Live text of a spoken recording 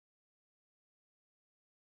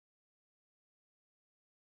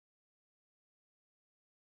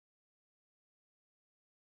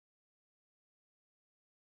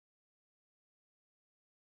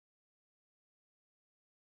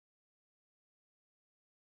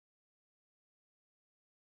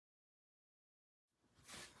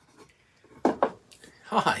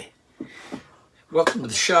Hi, welcome to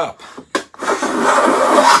the shop.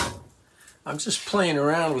 I'm just playing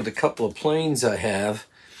around with a couple of planes I have.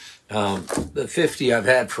 The 50 I've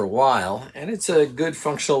had for a while, and it's a good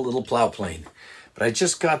functional little plow plane. But I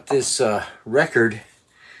just got this Record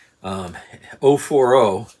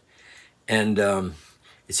 040, and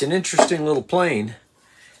it's an interesting little plane.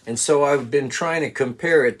 And so I've been trying to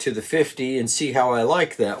compare it to the 50 and see how I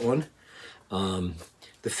like that one.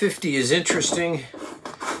 The 50 is interesting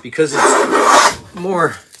because it's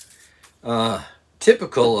more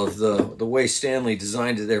typical of the way Stanley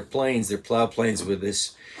designed their planes, their plow planes, with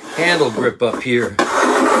this handle grip up here.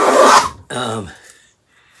 And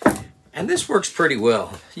this works pretty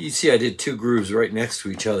well. You see I did two grooves right next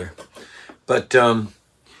to each other. But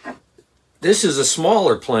this is a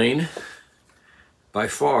smaller plane by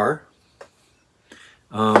far.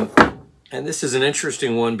 And this is an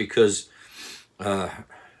interesting one because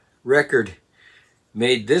Record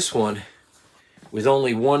made this one with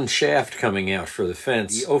only one shaft coming out for the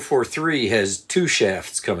fence. The 043 has two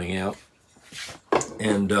shafts coming out.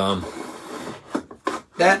 And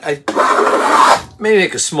that may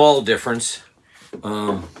make a small difference.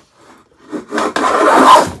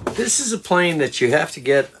 This is a plane that you have to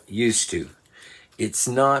get used to. It's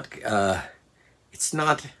not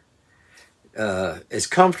as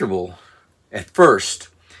comfortable at first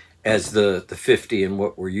as the 50 and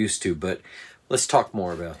what we're used to, but let's talk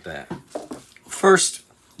more about that. First,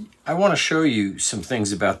 I want to show you some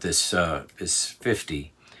things about this this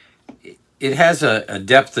 50. It has a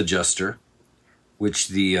depth adjuster, which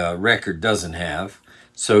the Record doesn't have,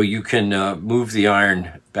 so you can move the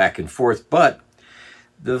iron back and forth. But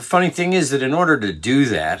the funny thing is that in order to do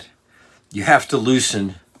that, you have to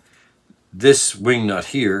loosen this wing nut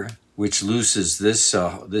here, which loosens this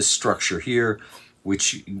this structure here,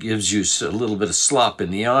 which gives you a little bit of slop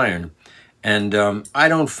in the iron. And I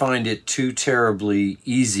don't find it too terribly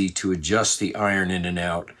easy to adjust the iron in and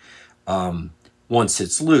out once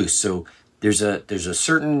it's loose. So there's a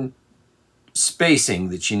certain spacing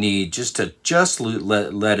that you need just to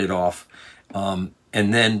let it off, and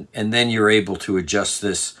then you're able to adjust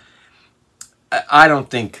this. I don't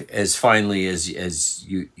think as finely as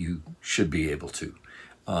you should be able to,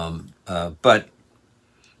 but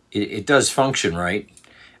it does function right,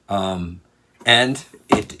 and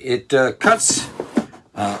it cuts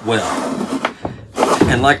well.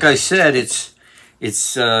 And like I said, it's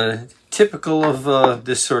typical of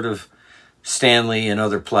this sort of Stanley and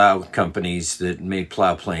other plow companies that made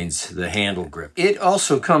plow planes, the handle grip. It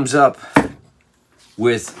also comes up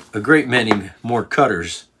with a great many more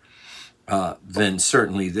cutters than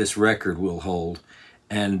certainly this Record will hold.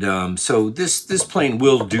 And so this plane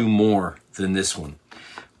will do more than this one.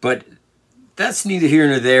 But that's neither here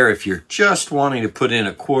nor there if you're just wanting to put in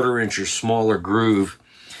a 1/4 inch or smaller groove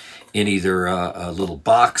in either a little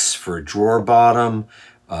box for a drawer bottom,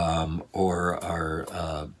 or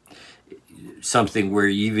something where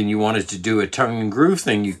even you wanted to do a tongue and groove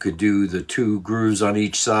thing, you could do the 2 grooves on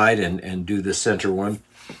each side and do the center one.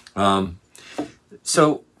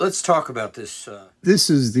 So let's talk about this. This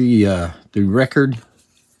is the Record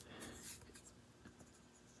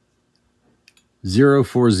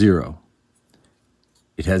 040.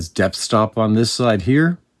 It has depth stop on this side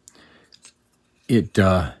here. It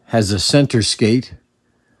has a center skate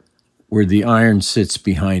where the iron sits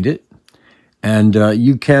behind it. And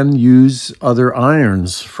you can use other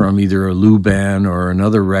irons from either a Luban or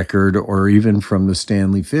another Record, or even from the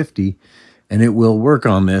Stanley 50, and it will work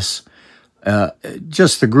on this.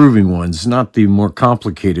 Just the grooving ones, not the more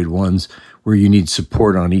complicated ones where you need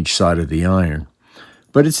support on each side of the iron.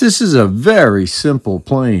 But this is a very simple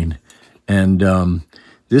plane, and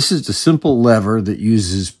this is a simple lever that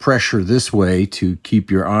uses pressure this way to keep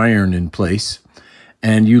your iron in place.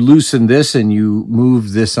 And you loosen this and you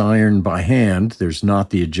move this iron by hand. There's not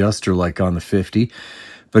the adjuster like on the 50.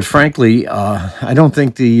 But frankly, I don't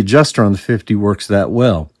think the adjuster on the 50 works that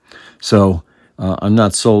well. So I'm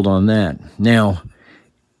not sold on that. Now,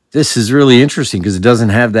 this is really interesting because it doesn't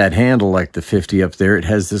have that handle like the 50 up there. It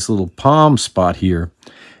has this little palm spot here.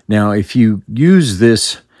 Now, if you use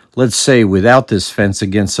this, let's say without this fence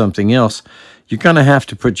against something else, you're going to have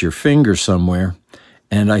to put your finger somewhere.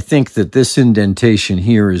 And I think that this indentation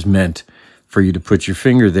here is meant for you to put your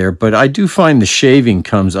finger there. But I do find the shaving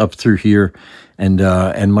comes up through here, and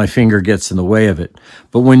my finger gets in the way of it.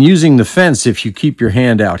 But when using the fence, if you keep your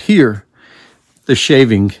hand out here, the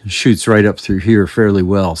shaving shoots right up through here fairly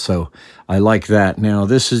well. So I like that. Now,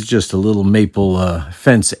 this is just a little maple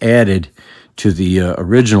fence added to the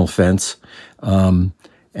original fence, and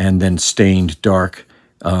then stained dark.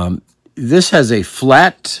 This has a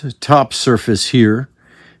flat top surface here,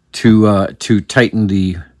 to tighten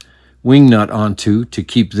the wing nut onto to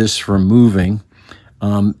keep this from moving.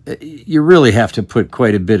 You really have to put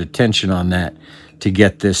quite a bit of tension on that to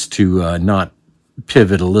get this to not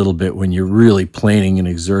pivot a little bit when you're really planing and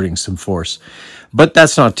exerting some force. But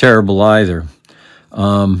that's not terrible either.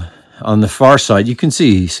 On the far side, you can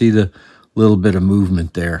see the little bit of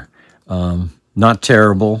movement there. Not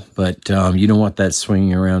terrible, but you don't want that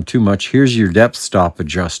swinging around too much. Here's your depth stop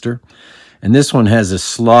adjuster. And this one has a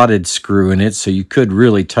slotted screw in it, so you could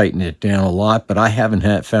really tighten it down a lot, but I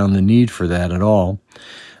haven't found the need for that at all.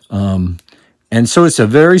 And so it's a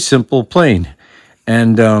very simple plane.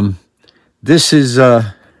 And this is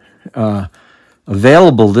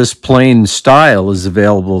available, this plane style is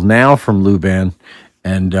available now from Luban,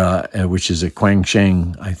 and which is a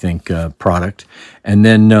Guangsheng, I think, product. And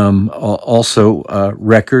then also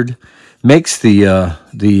Record makes the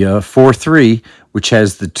 4.3, which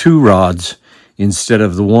has the 2 rods instead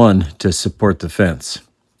of the 1 to support the fence.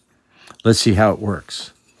 Let's see how it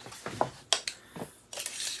works.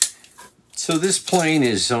 So this plane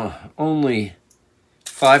is only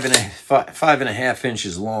 5.5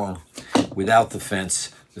 inches long without the fence.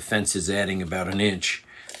 The fence is adding about an inch.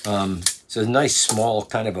 It's a nice small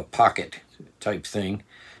kind of a pocket type thing.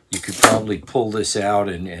 You could probably pull this out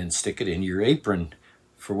and stick it in your apron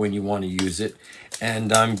for when you want to use it.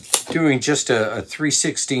 And I'm doing just a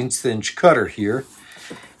 3/16 inch cutter here.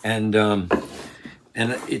 And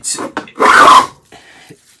it's,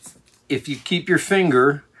 if you keep your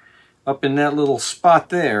finger up in that little spot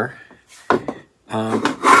there,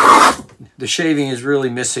 the shaving is really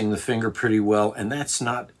missing the finger pretty well, and that's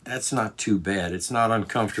not too bad. It's not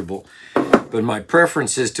uncomfortable. But my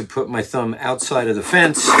preference is to put my thumb outside of the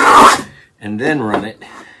fence and then run it.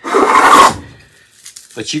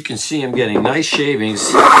 But you can see I'm getting nice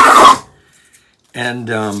shavings. And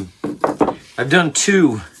I've done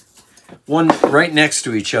 2, one right next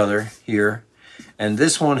to each other here. And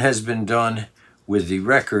this one has been done with the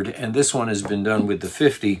Record, and this one has been done with the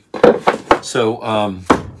 50. So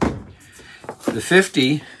the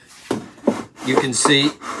 50, you can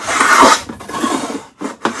see,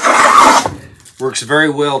 works very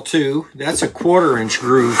well too. That's a 1/4 inch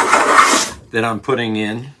groove that I'm putting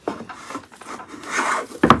in.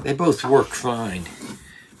 They both work fine.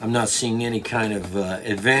 I'm not seeing any kind of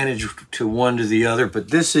advantage to one to the other, but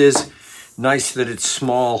this is nice that it's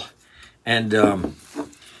small, and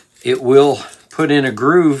it will put in a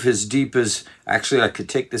groove as deep as, actually I could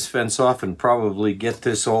take this fence off and probably get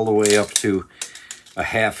this all the way up to a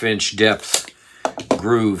 1/2 inch depth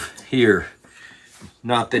groove here.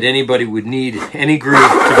 Not that anybody would need any groove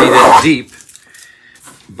to be that deep,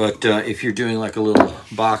 but if you're doing like a little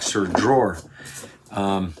box or drawer.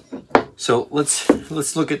 So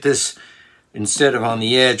let's look at this. Instead of on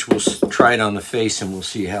the edge, we'll try it on the face, and we'll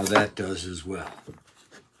see how that does as well.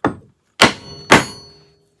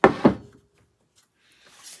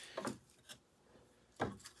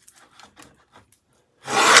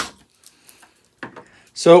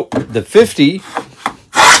 So the 50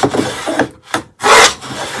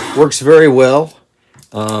 works very well,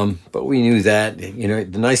 but we knew that. You know,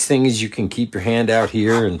 the nice thing is you can keep your hand out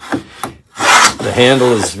here, and the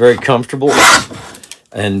handle is very comfortable.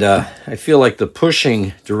 And I feel like the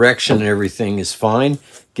pushing direction and everything is fine,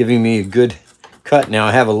 giving me a good cut. Now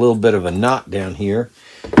I have a little bit of a knot down here,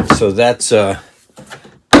 so that's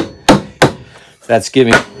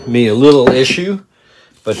giving me a little issue.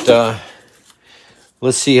 But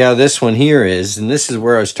let's see how this one here is. And this is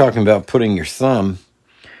where I was talking about putting your thumb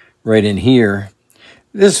right in here.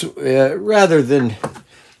 This, rather than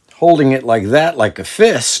holding it like that, like a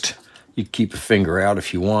fist, you keep a finger out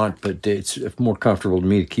if you want, but it's more comfortable to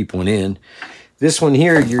me to keep one in. This one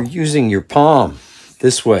here, you're using your palm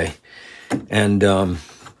this way. And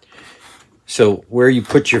so where you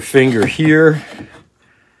put your finger here,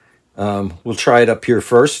 we'll try it up here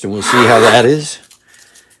first, and we'll see how that is.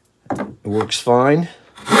 It works fine.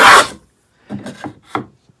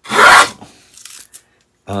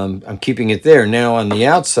 I'm keeping it there. Now on the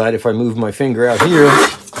outside, if I move my finger out here,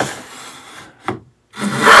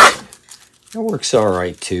 it works all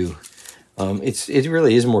right too. It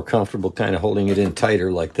really is more comfortable kind of holding it in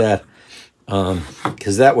tighter like that,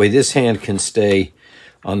 because that way this hand can stay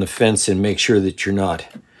on the fence and make sure that you're not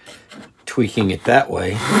tweaking it that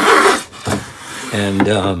way. And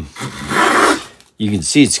you can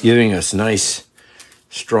see it's giving us nice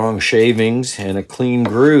strong shavings and a clean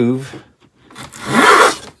groove.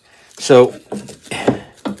 So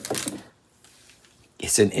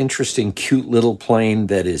it's an interesting, cute little plane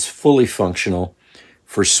that is fully functional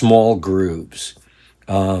for small grooves.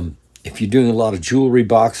 If you're doing a lot of jewelry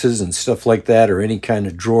boxes and stuff like that, or any kind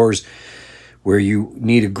of drawers where you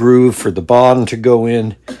need a groove for the bottom to go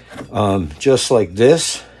in, just like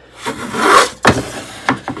this.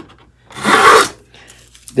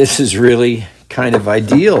 This is really kind of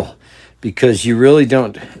ideal because you really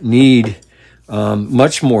don't need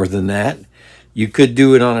much more than that. You could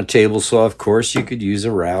do it on a table saw, of course. You could use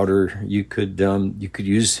a router. You could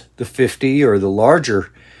use the 50 or the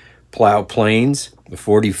larger plow planes, the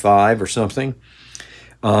 45 or something.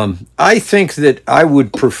 I think that I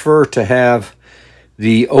would prefer to have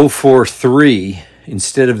the 043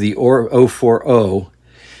 instead of the 040.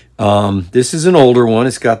 This is an older one.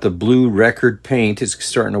 It's got the blue record paint. It's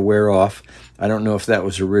starting to wear off. I don't know if that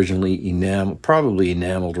was originally enameled, probably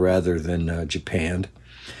enameled rather than japanned.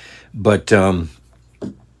 But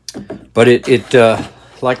it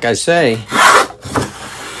like I say,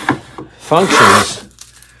 functions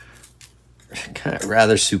kind of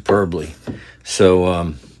rather superbly.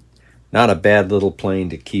 So not a bad little plane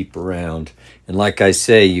to keep around. And like I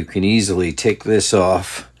say, you can easily take this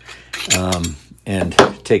off and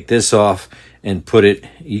take this off and put it,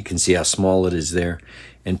 you can see how small it is there,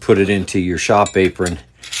 and put it into your shop apron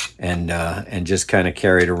and just kind of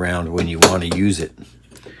carry it around when you want to use it.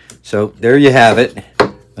 So there you have it.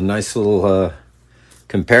 A nice little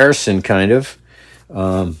comparison, kind of.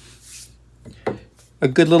 A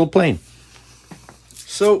good little plane.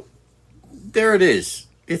 So there it is.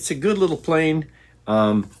 It's a good little plane.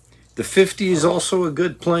 The 50 is also a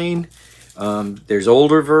good plane. There's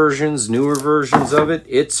older versions, newer versions of it.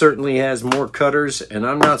 It certainly has more cutters, and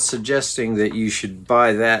I'm not suggesting that you should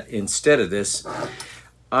buy that instead of this.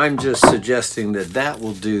 I'm just suggesting that that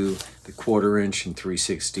will do the 1/4 inch and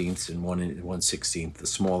 3/16 and 1/16, the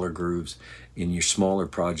smaller grooves in your smaller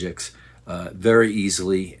projects very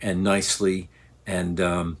easily and nicely, and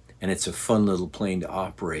it's a fun little plane to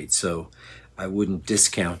operate. So I wouldn't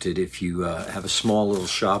discount it if you have a small little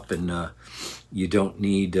shop and you don't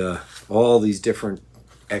need all these different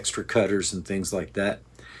extra cutters and things like that.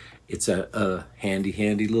 It's a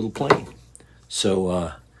handy little plane.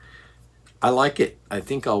 So I like it. I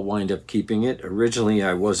think I'll wind up keeping it. Originally,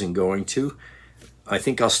 I wasn't going to. I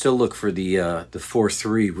think I'll still look for the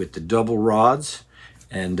 4.3 with the double rods,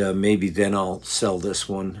 and maybe then I'll sell this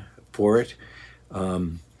one for it.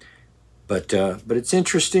 But it's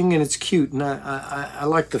interesting and it's cute, and I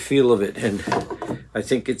like the feel of it, and I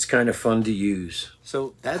think it's kind of fun to use.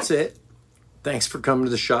 So that's it. Thanks for coming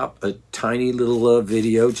to the shop. A tiny little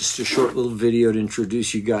video, just a short little video to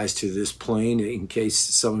introduce you guys to this plane in case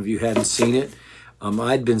some of you hadn't seen it.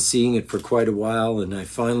 I'd been seeing it for quite a while, and I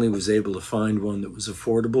finally was able to find one that was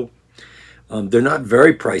affordable. They're not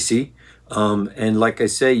very pricey. And like I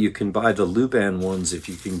say, you can buy the Luban ones if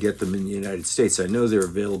you can get them in the United States. I know they're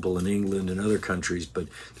available in England and other countries, but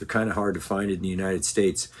they're kind of hard to find in the United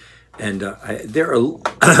States. And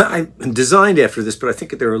I designed after this, but I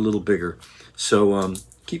think they're a little bigger. So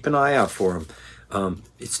keep an eye out for them.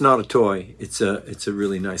 It's not a toy. It's a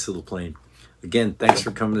really nice little plane. Again, thanks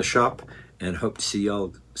for coming to the shop, and hope to see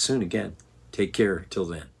y'all soon again. Take care till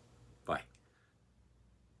then.